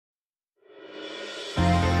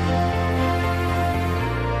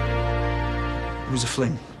It was a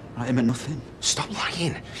fling. Right? It meant nothing. Stop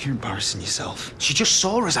lying. You're embarrassing yourself. She just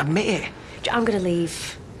saw us, admit it. I'm gonna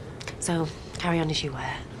leave. So, carry on as you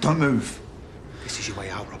were. Don't move. This is your way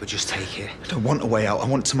out, Robert. Just take it. I don't want a way out. I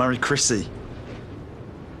want to marry Chrissy.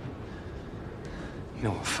 You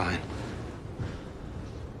know what? Fine.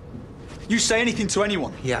 You say anything to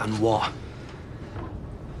anyone? Yeah, and what?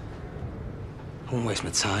 I won't waste my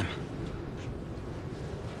time.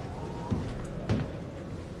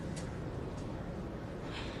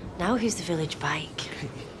 Now who's the village bike?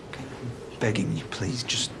 Begging you, please,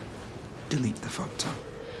 just delete the photo.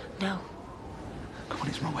 No. Come on,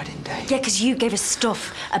 it's my wedding day. Yeah, because you gave us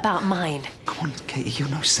stuff about mine. Come on, Katie, you're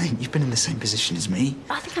no saint. You've been in the same position as me.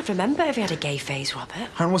 I think I'd remember if he had a gay phase, Robert.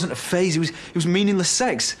 It wasn't a phase. It was meaningless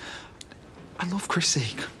sex. I love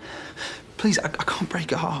Chrissy. Please, I can't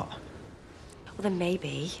break her heart. Well, then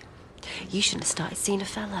maybe you shouldn't have started seeing a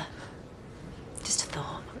fella. Just a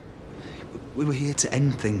thought. We were here to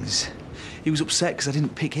end things. He was upset because I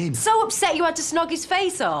didn't pick him. So upset you had to snog his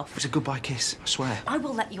face off. It was a goodbye kiss, I swear. I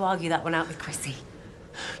will let you argue that one out with Chrissy.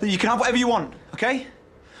 You can have whatever you want, OK?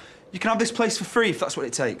 You can have this place for free if that's what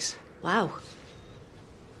it takes. Wow.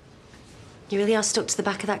 You really are stuck to the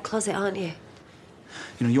back of that closet, aren't you?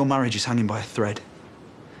 You know, your marriage is hanging by a thread.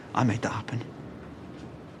 I made that happen.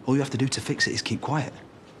 All you have to do to fix it is keep quiet.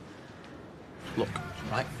 Look,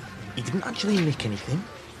 right, he didn't actually nick anything.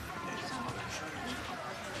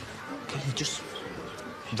 Okay, he just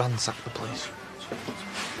ransacked the place.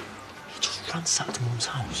 He just ransacked Mum's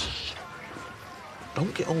house.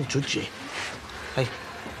 Don't get all judgy. Hey,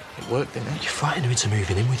 it worked, didn't it? You frightened her into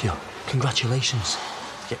moving in with you. Congratulations.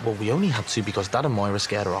 Yeah, well, we only had to because Dad and Moira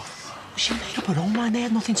scared her off. Well, she made up her own mind. They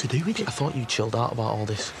had nothing to do with it. I thought you chilled out about all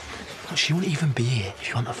this. Look, she wouldn't even be here if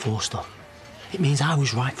you hadn't forced her. It means I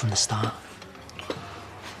was right from the start.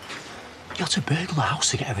 You had to burgle the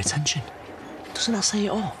house to get her attention. Doesn't that say it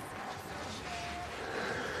all?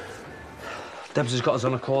 Debs has got us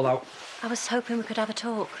on a call out. I was hoping we could have a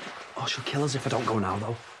talk. Oh, she'll kill us if I don't go now,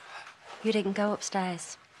 though. You didn't go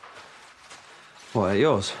upstairs. What,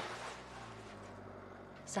 yours?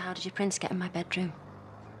 So how did your prince get in my bedroom?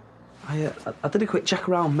 I did a quick check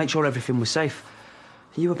around, make sure everything was safe.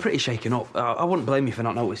 You were pretty shaken up. I wouldn't blame you for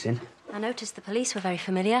not noticing. I noticed the police were very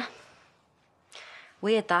familiar.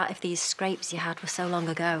 Weird that, if these scrapes you had were so long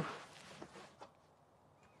ago.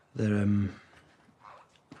 There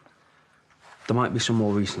might be some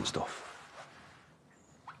more recent stuff.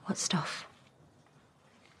 What stuff?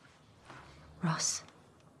 Ross,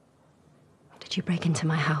 did you break into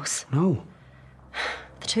my house? No.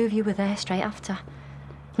 The two of you were there straight after.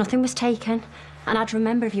 Nothing was taken, and I'd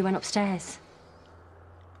remember if you went upstairs.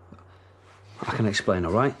 I can explain,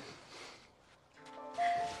 all right?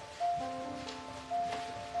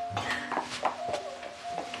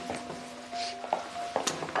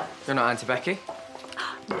 You're not Auntie Becky?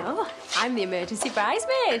 No, I'm the emergency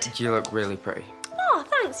bridesmaid. You look really pretty. Oh,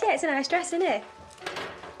 thanks. Yeah, it's a nice dress, isn't it?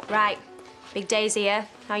 Right, big day's here.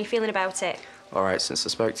 How are you feeling about it? All right, since I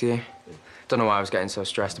spoke to you. Don't know why I was getting so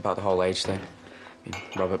stressed about the whole age thing. I mean,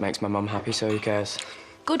 Robert makes my mum happy, so who cares?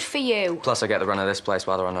 Good for you. Plus, I get the run of this place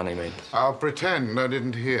while they're on honeymoon. I'll pretend I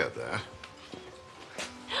didn't hear that.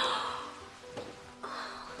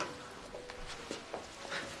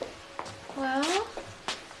 Well,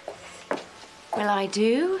 will I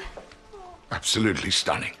do? Absolutely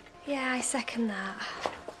stunning. Yeah, I second that.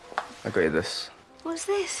 I got you this. What's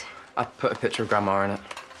this? I put a picture of Grandma in it.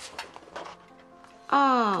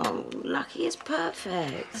 Oh, Lucky is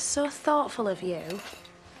perfect. So thoughtful of you.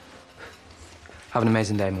 Have an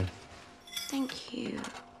amazing day, Mum. Thank you.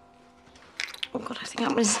 Oh, God, I think I'm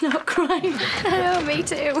gonna start crying. Oh, me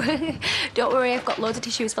too. Don't worry, I've got loads of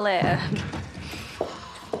tissues for later.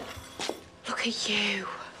 Look at you.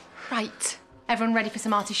 Right. Everyone ready for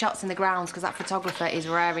some arty shots in the grounds, because that photographer is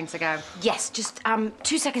raring to go. Yes, just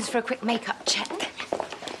 2 seconds for a quick makeup check.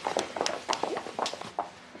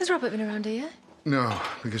 Has Robert been around here? No,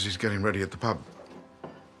 because he's getting ready at the pub.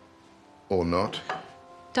 Or not.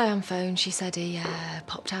 Diane phoned. She said he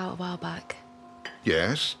popped out a while back.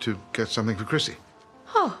 Yes, to get something for Chrissy.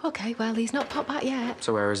 Oh, OK. Well, he's not popped back yet.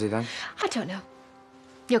 So where is he then? I don't know.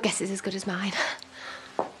 Your guess is as good as mine.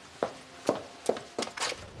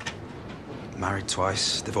 Married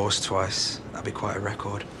twice, divorced twice. That'd be quite a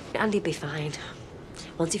record. Andy'd be fine.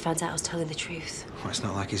 Once he finds out I was telling the truth. Well, it's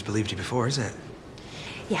not like he's believed you before, is it?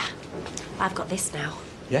 Yeah, I've got this now.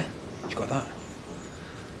 Yeah, you've got that.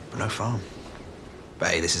 But no farm.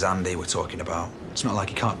 But hey, this is Andy we're talking about. It's not like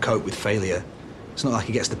he can't cope with failure. It's not like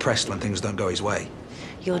he gets depressed when things don't go his way.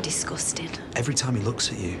 You're disgusting. Every time he looks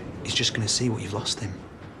at you, he's just going to see what you've lost him.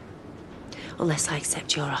 Unless I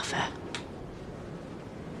accept your offer.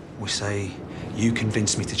 We say, you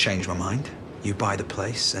convince me to change my mind, you buy the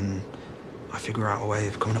place, and I figure out a way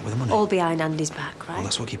of coming up with the money. All behind Andy's back, right? Well,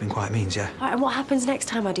 that's what keeping quiet means, yeah. All right, and what happens next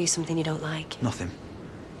time I do something you don't like? Nothing.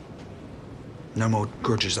 No more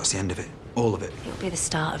grudges, that's the end of it. All of it. It'll be the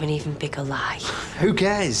start of an even bigger lie. Who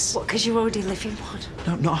cares? What, because you already live in one?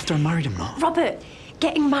 No, not after I'm married, I'm not. Robert,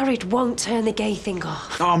 getting married won't turn the gay thing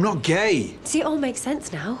off. No, I'm not gay. See, it all makes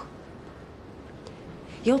sense now.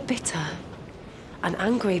 You're bitter and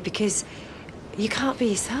angry because you can't be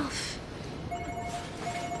yourself.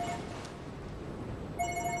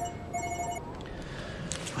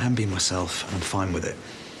 I am being myself, and I'm fine with it.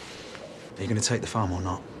 Are you going to take the farm or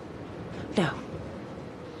not? No.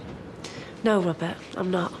 No, Robert,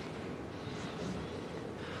 I'm not.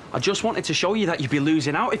 I just wanted to show you that you'd be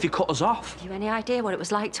losing out if you cut us off. Have you any idea what it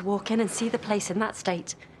was like to walk in and see the place in that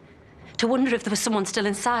state? To wonder if there was someone still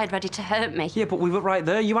inside ready to hurt me? Yeah, but we were right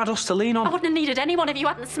there. You had us to lean on. I wouldn't have needed anyone if you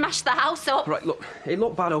hadn't smashed the house up. Right, look, it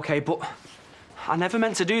looked bad, OK, but I never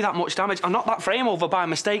meant to do that much damage. I knocked that frame over by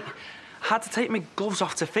mistake. I had to take my gloves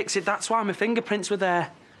off to fix it. That's why my fingerprints were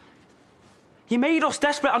there. You made us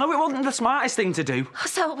desperate. I know it wasn't the smartest thing to do.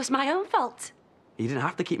 So it was my own fault. You didn't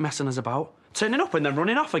have to keep messing us about. Turning up and then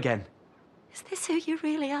running off again. Is this who you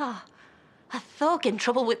really are? A thug in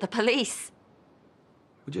trouble with the police?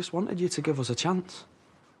 We just wanted you to give us a chance.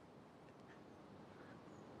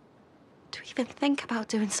 To even think about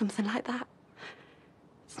doing something like that?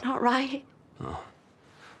 It's not right. Oh.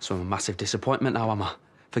 So I'm a massive disappointment now, am I?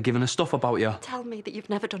 For giving us stuff about you. Tell me that you've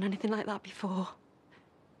never done anything like that before.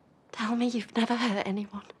 Tell me you've never hurt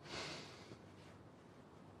anyone.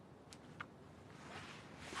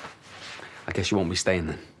 I guess you won't be staying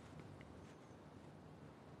then.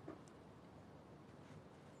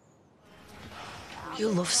 You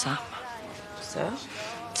love Sam. So?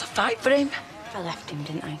 It's a fight for him. I left him,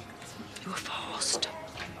 didn't I? You were forced.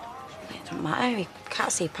 It doesn't matter. He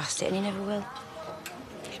can't see past it and he never will.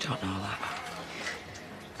 You don't know that.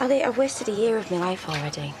 Ali, I've wasted a year of my life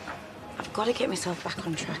already. I've got to get myself back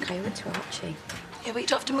on track. I owe it to Archie. Yeah, but you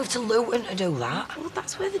don't have to move to Luton to do that. Well,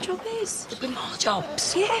 that's where the job is. There'll be more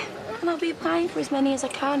jobs. Yeah, and I'll be applying for as many as I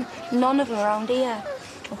can. None of them around here.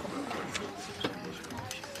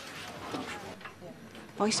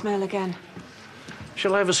 Voicemail again.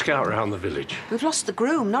 Shall I have a scout around the village? We've lost the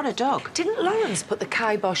groom, not a dog. Didn't Lawrence put the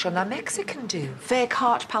kibosh on that Mexican dude? Fake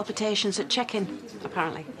heart palpitations at check-in,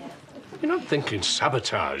 apparently. You're not thinking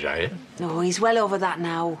sabotage, are you? No, he's well over that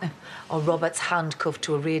now. Or Robert's handcuffed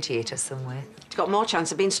to a radiator somewhere. He's got more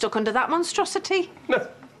chance of being stuck under that monstrosity. No.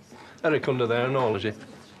 Eric under there and all, is he?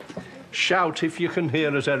 Shout if you can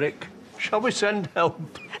hear us, Eric. Shall we send help?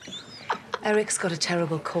 Eric's got a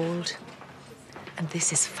terrible cold. And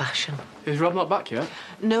this is fashion. Is Rob not back yet?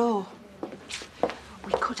 No.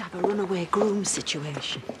 We could have a runaway groom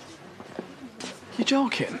situation. You're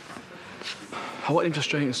joking? I want him to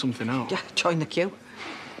straighten something out. Yeah, join the queue.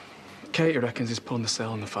 Katie reckons he's pulling the sale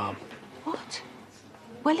on the farm. What?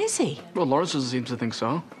 Well, is he? Well, Lawrence doesn't seem to think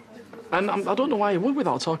so. And I don't know why he would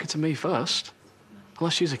without talking to me first.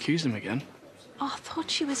 Unless she's accused him again. Oh, I thought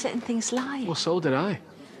she was letting things lie. Well, so did I.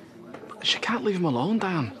 But she can't leave him alone,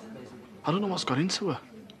 Diane. I don't know what's got into her.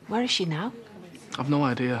 Where is she now? I've no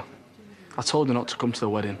idea. I told her not to come to the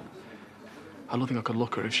wedding. I don't think I could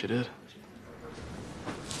look her if she did.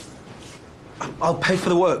 I'll pay for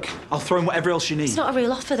the work. I'll throw in whatever else you need. It's not a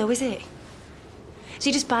real offer, though, is it? So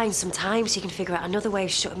you're just buying some time so you can figure out another way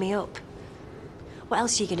of shutting me up. What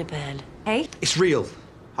else are you going to burn, eh? It's real.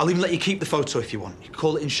 I'll even let you keep the photo if you want. You can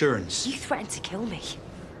call it insurance. You threatened to kill me.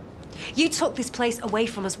 You took this place away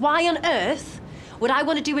from us. Why on earth would I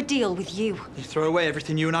want to do a deal with you? You throw away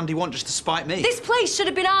everything you and Andy want just to spite me. This place should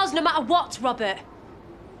have been ours no matter what, Robert.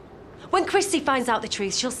 When Chrissy finds out the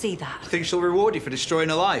truth, she'll see that. I think she'll reward you for destroying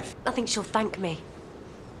her life. I think she'll thank me.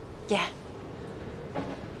 Yeah.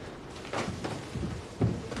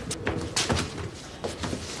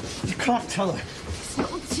 You can't tell her. It's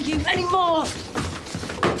not up to you anymore.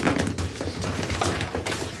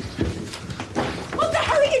 What the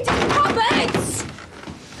hell are you doing, Robert?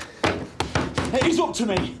 It is up to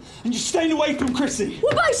me. And you're staying away from Chrissy.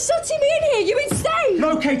 What about shutting me in here? You insane?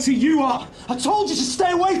 No, Katie, you are. I told you to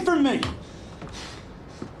stay away from me.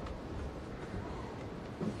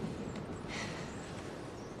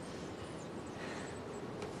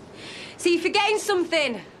 See, you're forgetting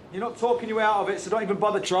something. You're not talking your way out of it, so don't even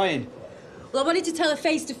bother trying. Well, I wanted to tell her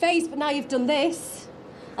face to face, but now you've done this.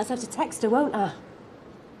 I'll have to text her, won't I?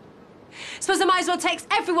 Suppose I might as well text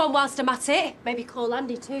everyone whilst I'm at it. Maybe call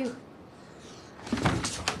Andy too.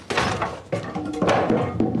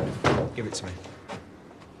 Give it to me.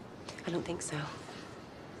 I don't think so.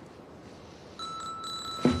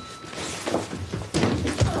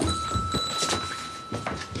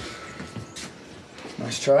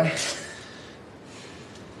 Let's try.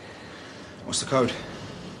 What's the code?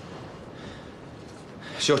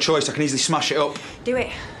 It's your choice. I can easily smash it up. Do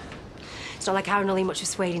it. It's not like Aaron will need much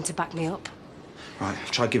persuading to back me up. Right,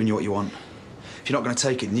 I've tried giving you what you want. If you're not going to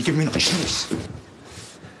take it, then you give me no choice.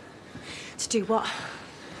 To do what?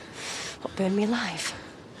 What, burn me alive?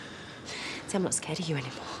 See, I'm not scared of you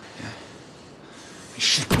anymore.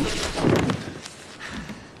 Shit.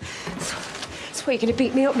 So what, you're going to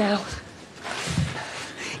beat me up now?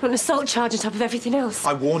 You want an assault charge on top of everything else?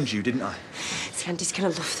 I warned you, didn't I? See, Andy's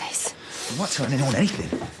going to love this. I'm not telling anyone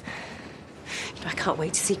anything. You know, I can't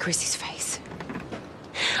wait to see Chrissy's face.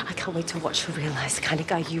 I can't wait to watch her realise the kind of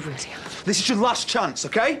guy you really are. This is your last chance,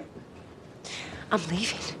 OK? I'm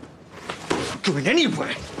leaving. I'm not going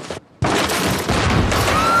anywhere.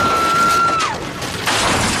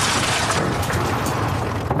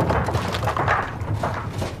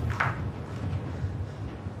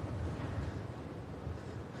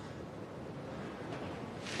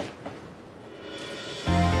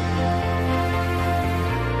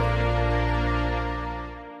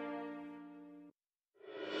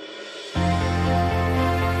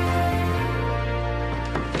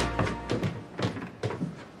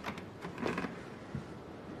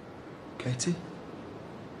 Katie?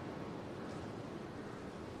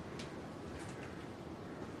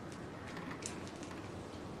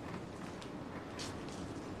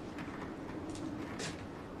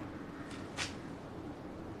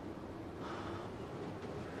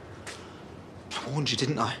 I warned you,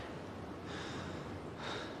 didn't I?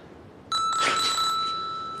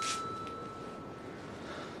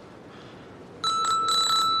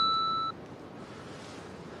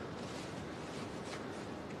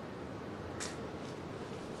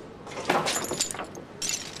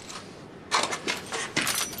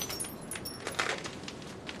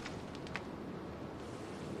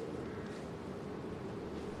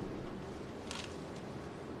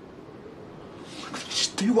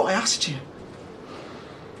 Just do what I asked you.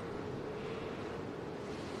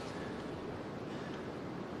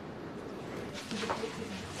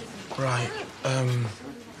 Right,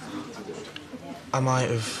 I might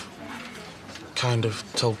have kind of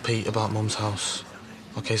told Pete about Mum's house.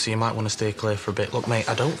 OK, so you might want to stay clear for a bit. Look, mate,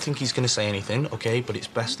 I don't think he's going to say anything, OK? But it's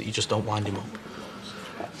best that you just don't wind him up.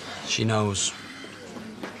 She knows.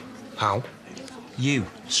 How? You,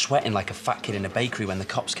 sweating like a fat kid in a bakery when the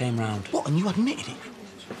cops came round. What, and you admitted it?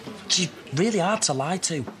 She's really hard to lie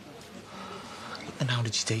to. And how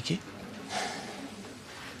did you take it?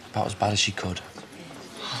 About as bad as she could.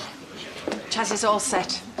 Chaz is all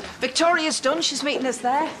set. Victoria's done. She's meeting us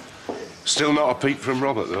there. Still not a peep from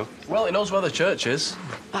Robert, though. Well, he knows where the church is.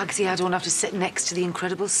 Bagsy, I don't have to sit next to the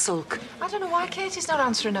incredible sulk. I don't know why Katie's not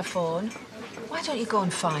answering her phone. Why don't you go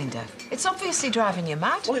and find her? It's obviously driving you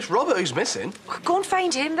mad. Well, it's Robert who's missing. Go and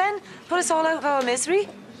find him, then. Put us all out of our misery.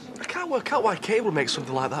 I can't work out why Kate would make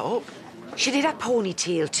something like that up. She did her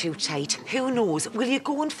ponytail too tight. Who knows? Will you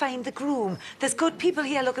go and find the groom? There's good people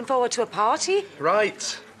here looking forward to a party.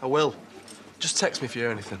 Right, I will. Just text me if you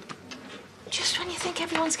hear anything. Just when you think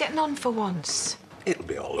everyone's getting on for once. It'll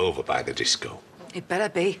be all over by the disco. It better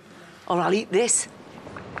be, or I'll eat this.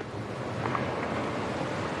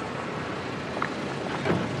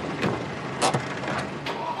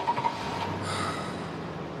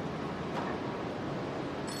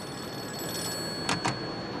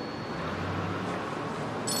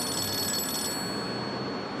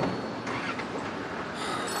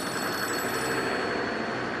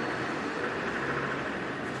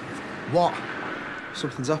 What?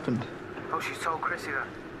 Something's happened. Oh, she's told Chrissy that.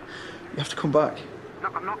 You have to come back. No,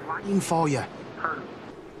 I'm not lying. In for you. Her.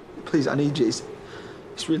 Please, I need you. It's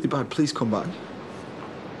really bad. Please come back.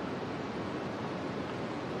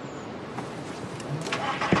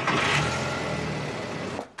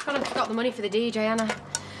 Kind of got the money for the DJ, Anna.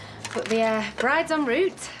 But the bride's en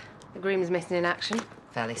route. The groom's missing in action.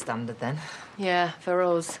 Fairly standard, then. Yeah, for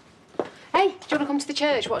us. Hey, do you want to come to the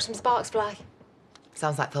church, watch some sparks fly?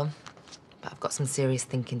 Sounds like fun. But I've got some serious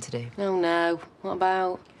thinking to do. Oh, no. What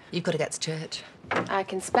about? You've got to get to church. I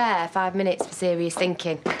can spare 5 minutes for serious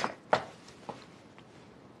thinking.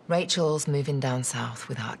 Rachel's moving down south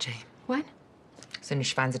with Archie. When? As soon as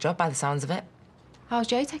she finds a job, by the sounds of it. How's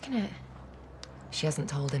Joe taking it? She hasn't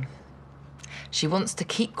told him. She wants to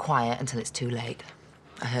keep quiet until it's too late.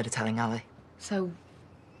 I heard her telling Ali. So,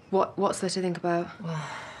 what's there to think about? Well,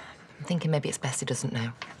 I'm thinking maybe it's best he doesn't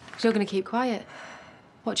know. So you're going to keep quiet?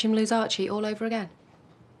 Watch him lose Archie all over again?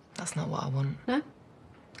 That's not what I want. No?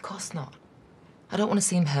 Of course not. I don't want to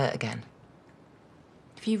see him hurt again.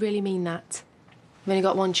 If you really mean that, you've only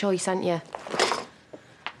got one choice, haven't you?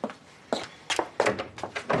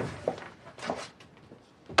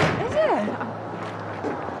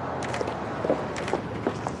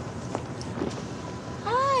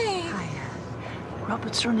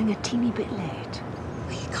 Robert's running a teeny bit late.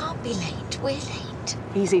 Well, you can't be late. We're late.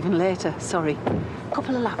 He's even later, sorry. A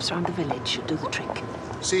couple of laps around the village should do the trick.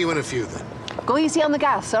 See you in a few, then. Go easy on the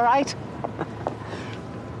gas, all right?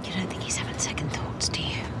 You don't think he's having second thoughts, do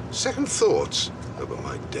you? Second thoughts over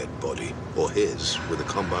my dead body, or his, with a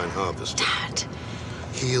combine harvester. Dad.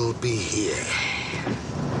 He'll be here.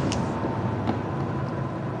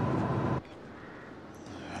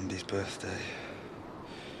 Andy's birthday.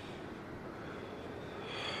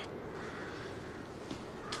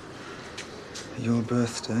 Your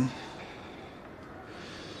birthday.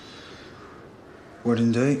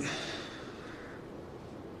 Wedding date.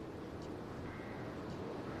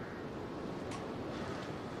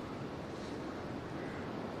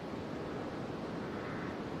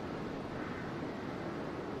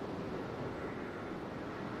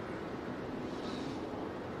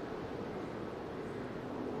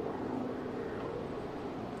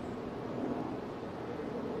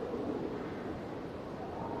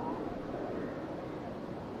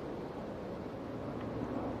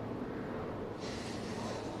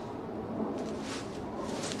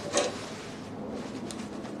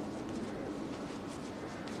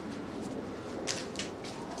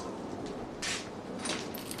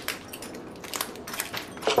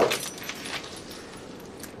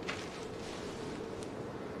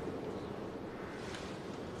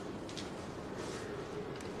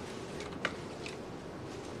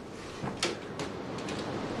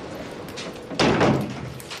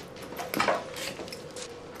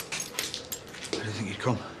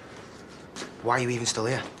 Come. Why are you even still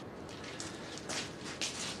here?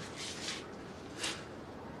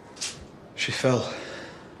 She fell.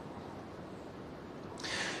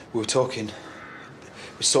 We were talking.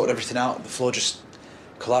 We sorted everything out. The floor just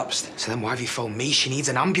collapsed. So then why have you phoned me? She needs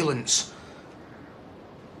an ambulance.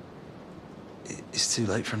 It's too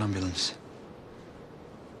late for an ambulance.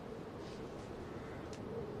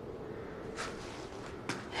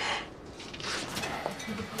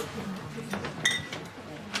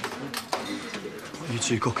 You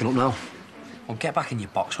two cooking up now? Well, get back in your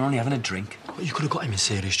box. We're only having a drink. Well, you could have got him in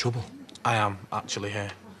serious trouble. I am actually here.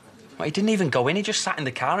 Well, he didn't even go in. He just sat in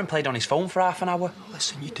the car and played on his phone for half an hour.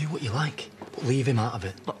 Listen, you do what you like, but leave him out of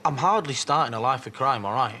it. Look, I'm hardly starting a life of crime,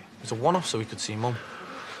 all right? It was a one-off so we could see Mum.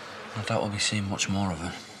 I doubt we'll be seeing much more of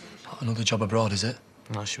her. Not another job abroad, is it?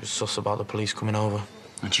 No, she was sus about the police coming over.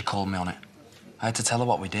 And she called me on it. I had to tell her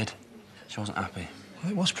what we did. She wasn't happy.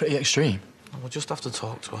 Well, it was pretty extreme. We'll just have to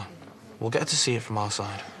talk to her. We'll get her to see it from our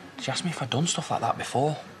side. She asked me if I'd done stuff like that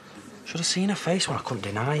before. Should have seen her face when I couldn't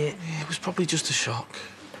deny it. Yeah, it was probably just a shock.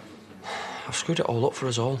 I've screwed it all up for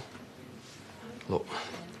us all. Look,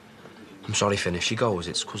 I'm sorry, Finn. If she goes,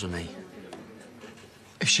 it's 'cause of me.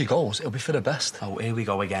 If she goes, it'll be for the best. Oh, here we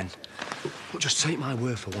go again. But just take my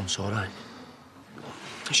word for once, all right?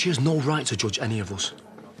 She has no right to judge any of us.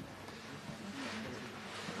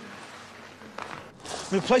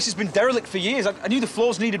 I mean, the place has been derelict for years. I knew the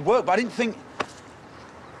floors needed work, but I didn't think...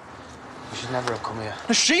 You should never have come here.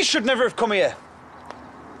 She should never have come here.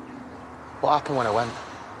 What happened when I went?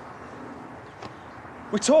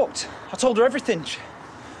 We talked. I told her everything.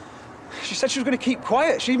 She said she was going to keep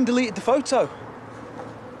quiet. She even deleted the photo.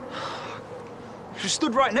 She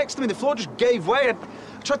stood right next to me. The floor just gave way. I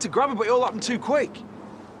tried to grab her, but it all happened too quick.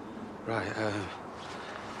 Right,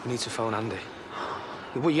 we need to phone Andy.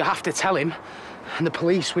 Well, you have to tell him. And the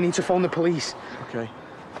police. We need to phone the police. OK.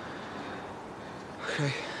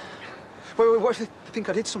 OK. Wait, what if they think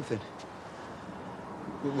I did something?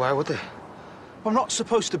 Why would they? I'm not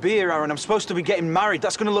supposed to be here, Aaron. I'm supposed to be getting married.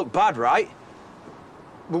 That's going to look bad, right?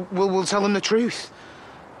 We'll tell them the truth.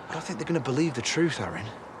 I don't think they're going to believe the truth, Aaron.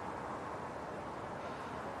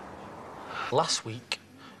 Last week,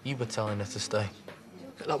 you were telling her to stay.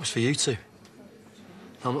 That was for you two.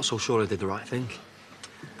 I'm not so sure I did the right thing.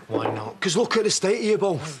 Why not? Because look at the state of you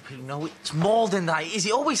both. No, it's more than that.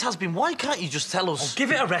 It always has been. Why can't you just tell us? Oh,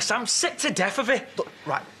 give it a rest. I'm sick to death of it. Look,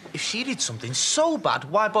 right, if she did something so bad,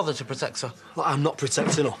 why bother to protect her? Look, I'm not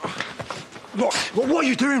protecting her. Look, what are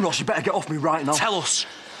you doing, Ross? You better get off me right now. Tell us.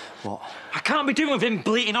 What? I can't be doing with him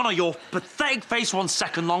bleating on your pathetic face 1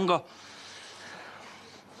 second longer.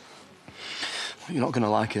 You're not going to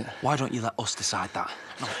like it. Why don't you let us decide that?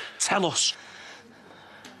 No, tell us.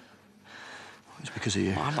 It's because of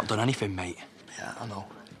you. Well, I've not done anything, mate. Yeah, I know.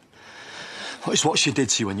 Well, it's what she did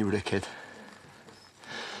to you when you were a kid.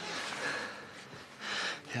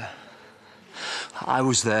 Yeah. I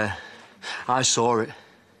was there. I saw it.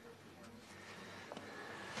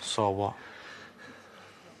 Saw what?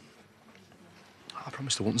 I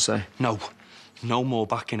promised I wouldn't say. No. No more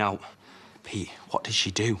backing out. Pete, what did she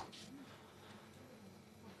do?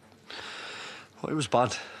 Well, it was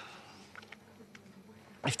bad.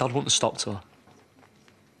 If Dad wouldn't have stopped her,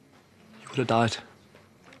 he would have died.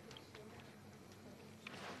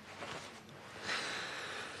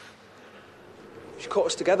 She caught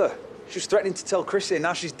us together. She was threatening to tell Chrissy, and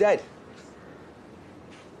now she's dead.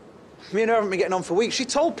 Me and her haven't been getting on for weeks. She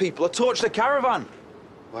told people I torched the caravan.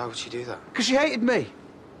 Why would she do that? Because she hated me.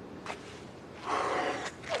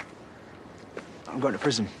 I'm going to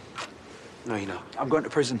prison. No, you're not. I'm going to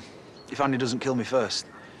prison if Andy doesn't kill me first.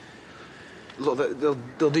 Look,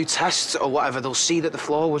 they'll do tests or whatever. They'll see that the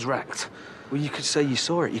floor was wrecked. Well, you could say you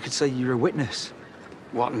saw it. You could say you're a witness.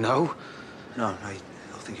 What, no? No,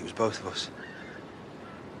 they'll think it was both of us.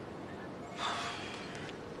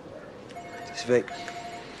 It's Vic.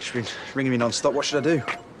 She's been ringing me non-stop. What should I do?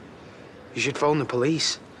 You should phone the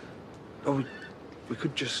police. Oh, we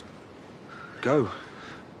could just go.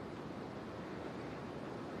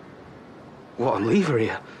 What, and leave her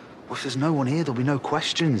here? Well, if there's no one here, there'll be no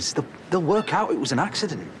questions. They'll work out it was an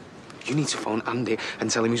accident. You need to phone Andy and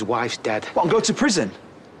tell him his wife's dead. What, and go to prison?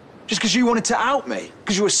 Just because you wanted to out me?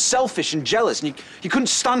 Because you were selfish and jealous and you couldn't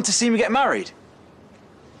stand to see me get married?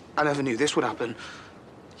 I never knew this would happen.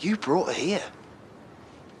 You brought her here.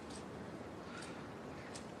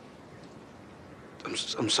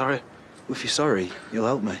 I'm sorry. Well, if you're sorry, you'll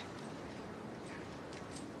help me.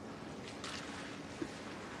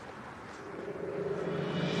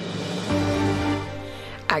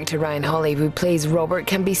 Actor Ryan Hawley, who plays Robert,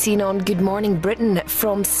 can be seen on Good Morning Britain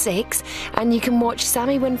from 6, and you can watch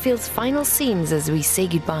Sammy Winfield's final scenes as we say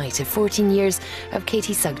goodbye to 14 years of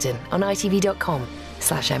Katie Sugden on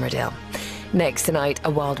itv.com/Emmerdale. Next tonight, A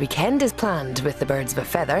Wild Weekend is planned with The Birds of a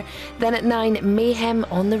Feather. Then at 9, Mayhem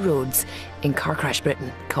on the Roads in Car Crash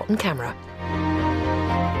Britain, caught on camera.